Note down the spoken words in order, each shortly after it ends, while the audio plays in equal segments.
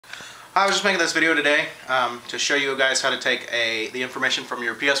I was just making this video today to show you guys how to take the information from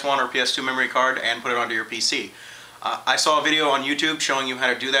your PS1 or PS2 memory card and put it onto your PC. I saw a video on YouTube showing you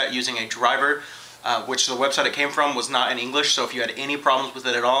how to do that using a driver, which the website it came from was not in English, so if you had any problems with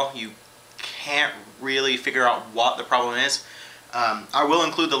it at all, you can't really figure out what the problem is. I will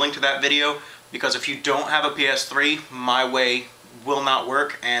include the link to that video because if you don't have a PS3, my way will not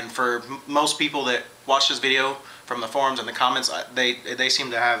work, and for most people that watch this video from the forums and the comments, they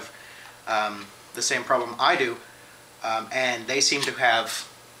seem to have the same problem I do, and they seem to have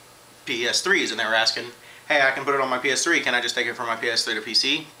PS3s, and they were asking, hey, I can put it on my PS3, can I just take it from my PS3 to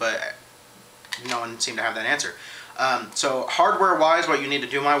PC? But no one seemed to have that answer. So hardware wise, what you need to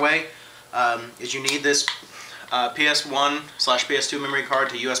do my way is you need this PS1/PS2 memory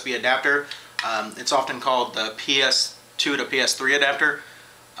card to USB adapter. It's often called the PS2 to PS3 adapter.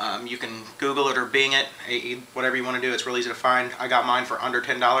 You can Google it or Bing it, whatever you want to do. It's really easy to find. I got mine for under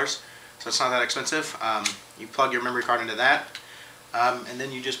 $10, so it's not that expensive. You plug your memory card into that, and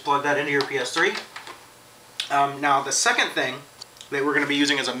then you just plug that into your PS3. Now the second thing that we're going to be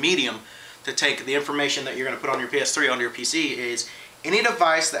using as a medium to take the information that you're going to put on your PS3 onto your PC is any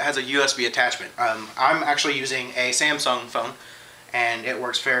device that has a USB attachment. I'm actually using a Samsung phone, and it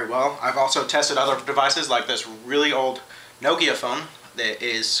works very well. I've also tested other devices like this really old Nokia phone that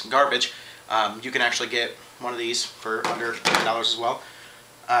is garbage. You can actually get one of these for under $10 as well.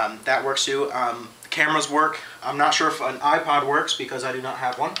 That works too. The cameras work. I'm not sure if an iPod works because I do not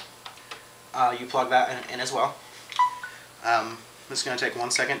have one. You plug that in as well. This is going to take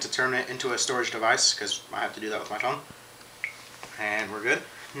 1 second to turn it into a storage device because I have to do that with my phone. And we're good.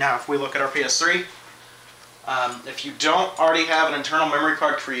 Now if we look at our PS3, if you don't already have an internal memory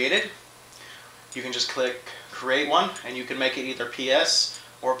card created, you can just click create one and you can make it either PS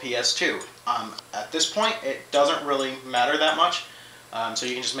or PS2. At this point it doesn't really matter that much, so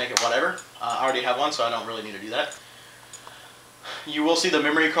you can just make it whatever. I already have one, so I don't really need to do that. You will see the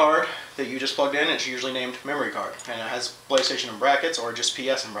memory card that you just plugged in. It's usually named memory card, and it has PlayStation in brackets or just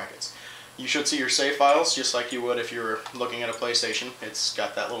PS in brackets. You should see your save files just like you would if you were looking at a PlayStation. It's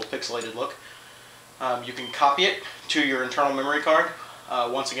got that little pixelated look. You can copy it to your internal memory card.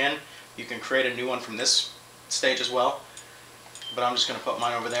 Once again, you can create a new one from this stage as well, but I'm just going to put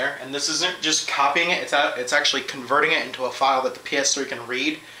mine over there. And this isn't just copying it, it's actually converting it into a file that the PS3 can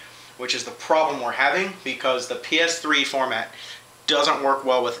read, which is the problem we're having because the PS3 format doesn't work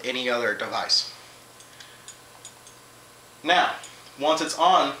well with any other device. Now, once it's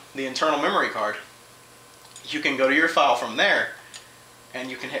on the internal memory card, you can go to your file from there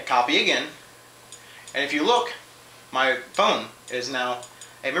and you can hit copy again, and if you look, my phone is now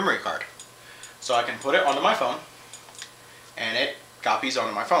a memory card. So I can put it onto my phone and it copies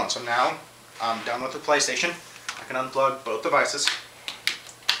onto my phone. So now I'm done with the PlayStation. I can unplug both devices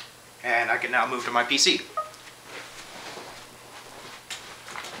and I can now move to my PC.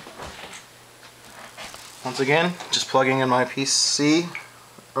 Once again, just plugging in my PC,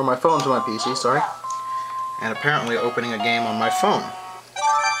 or my phone to my PC, sorry, and apparently opening a game on my phone.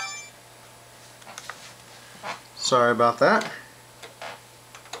 Sorry about that.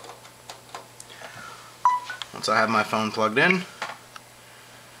 Once I have my phone plugged in,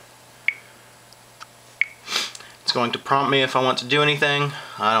 it's going to prompt me if I want to do anything.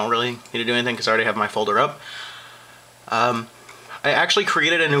 I don't really need to do anything because I already have my folder up. I actually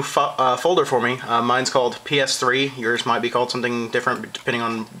created a new folder for me. Mine's called PS3. Yours might be called something different depending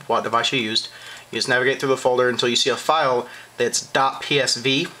on what device you used. You just navigate through the folder until you see a file that's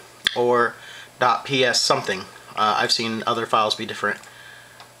 .psv or .ps something. I've seen other files be different.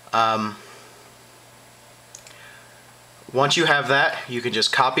 Once you have that, you can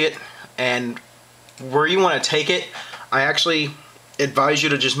just copy it, and where you want to take it, I actually advise you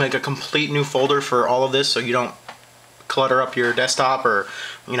to just make a complete new folder for all of this so you don't clutter up your desktop, or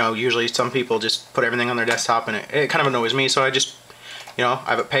usually some people just put everything on their desktop and it kind of annoys me, so I just I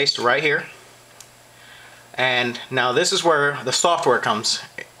have it pasted right here. And now this is where the software comes.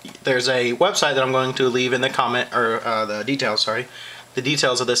 There's a website that I'm going to leave in the comment, or the details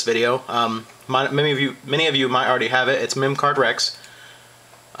of this video. Many of you might already have it. It's MemcardRex.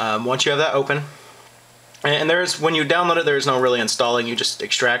 Once you have that open, and when you download it, there's no really installing. You just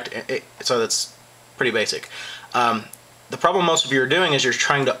extract it, so that's pretty basic. The problem most of you are doing is you're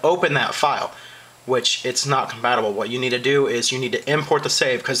trying to open that file, which it's not compatible. What you need to do is you need to import the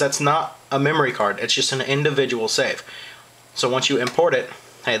save, because that's not a memory card, it's just an individual save. So once you import it,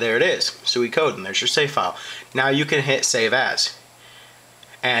 hey, there it is, SUI code, and there's your save file. Now you can hit save as,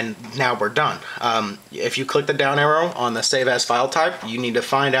 and now we're done. If you click the down arrow on the save as file type, you need to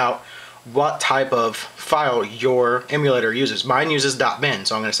find out what type of file your emulator uses. Mine uses .bin,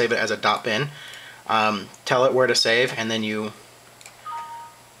 so I'm going to save it as a .bin. Tell it where to save, and then you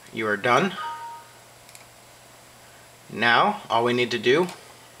are done. Now all we need to do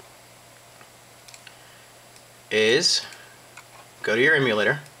is go to your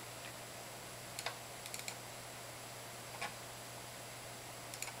emulator,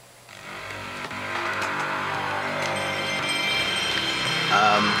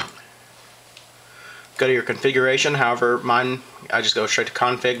 go to your configuration. However, mine, I just go straight to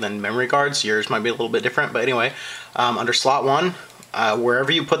config, then memory cards. Yours might be a little bit different, but anyway, under slot 1,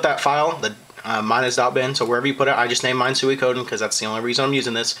 wherever you put that file, mine is .bin, so wherever you put it, I just name mine Suikoden because that's the only reason I'm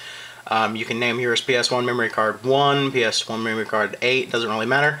using this. You can name yours PS1 memory card 1, PS1 memory card 8, doesn't really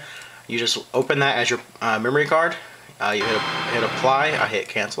matter. You just open that as your memory card. You hit apply, I hit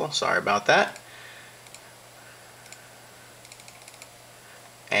cancel, sorry about that.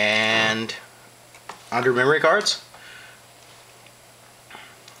 And under memory cards,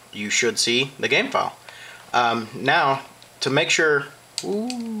 you should see the game file. Now, to make sure,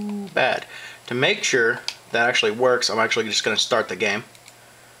 to make sure that actually works, I'm actually just going to start the game.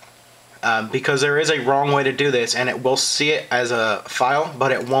 Because there is a wrong way to do this, and it will see it as a file,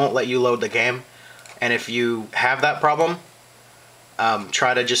 but it won't let you load the game. And if you have that problem,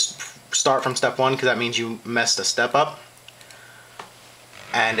 try to just start from step 1, because that means you messed a step up.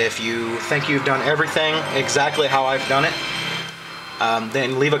 And if you think you've done everything exactly how I've done it,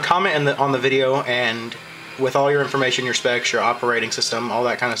 then leave a comment on the video, and with all your information, your specs, your operating system, all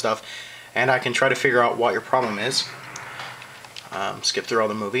that kind of stuff, and I can try to figure out what your problem is. Skip through all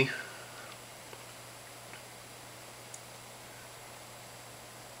the movie.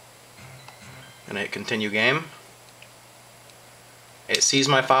 And hit continue game. It sees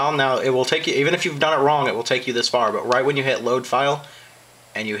my file. Now it will take you, even if you've done it wrong, it will take you this far, but right when you hit load file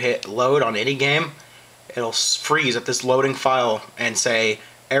and you hit load on any game, it'll freeze at this loading file and say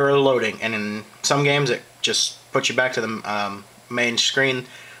error loading, and in some games it just puts you back to the main screen.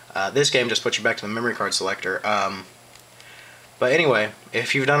 This game just puts you back to the memory card selector. But anyway,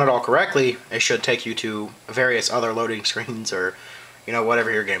 if you've done it all correctly, it should take you to various other loading screens, or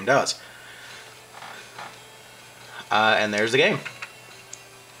whatever your game does. And there's the game.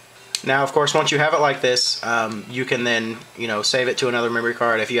 Now, of course, once you have it like this, you can then, save it to another memory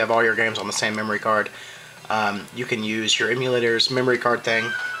card. If you have all your games on the same memory card, you can use your emulator's memory card thing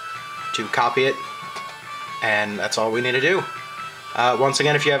to copy it, and that's all we need to do. Once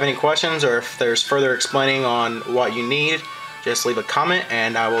again, if you have any questions, or if there's further explaining on what you need, just leave a comment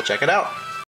and I will check it out.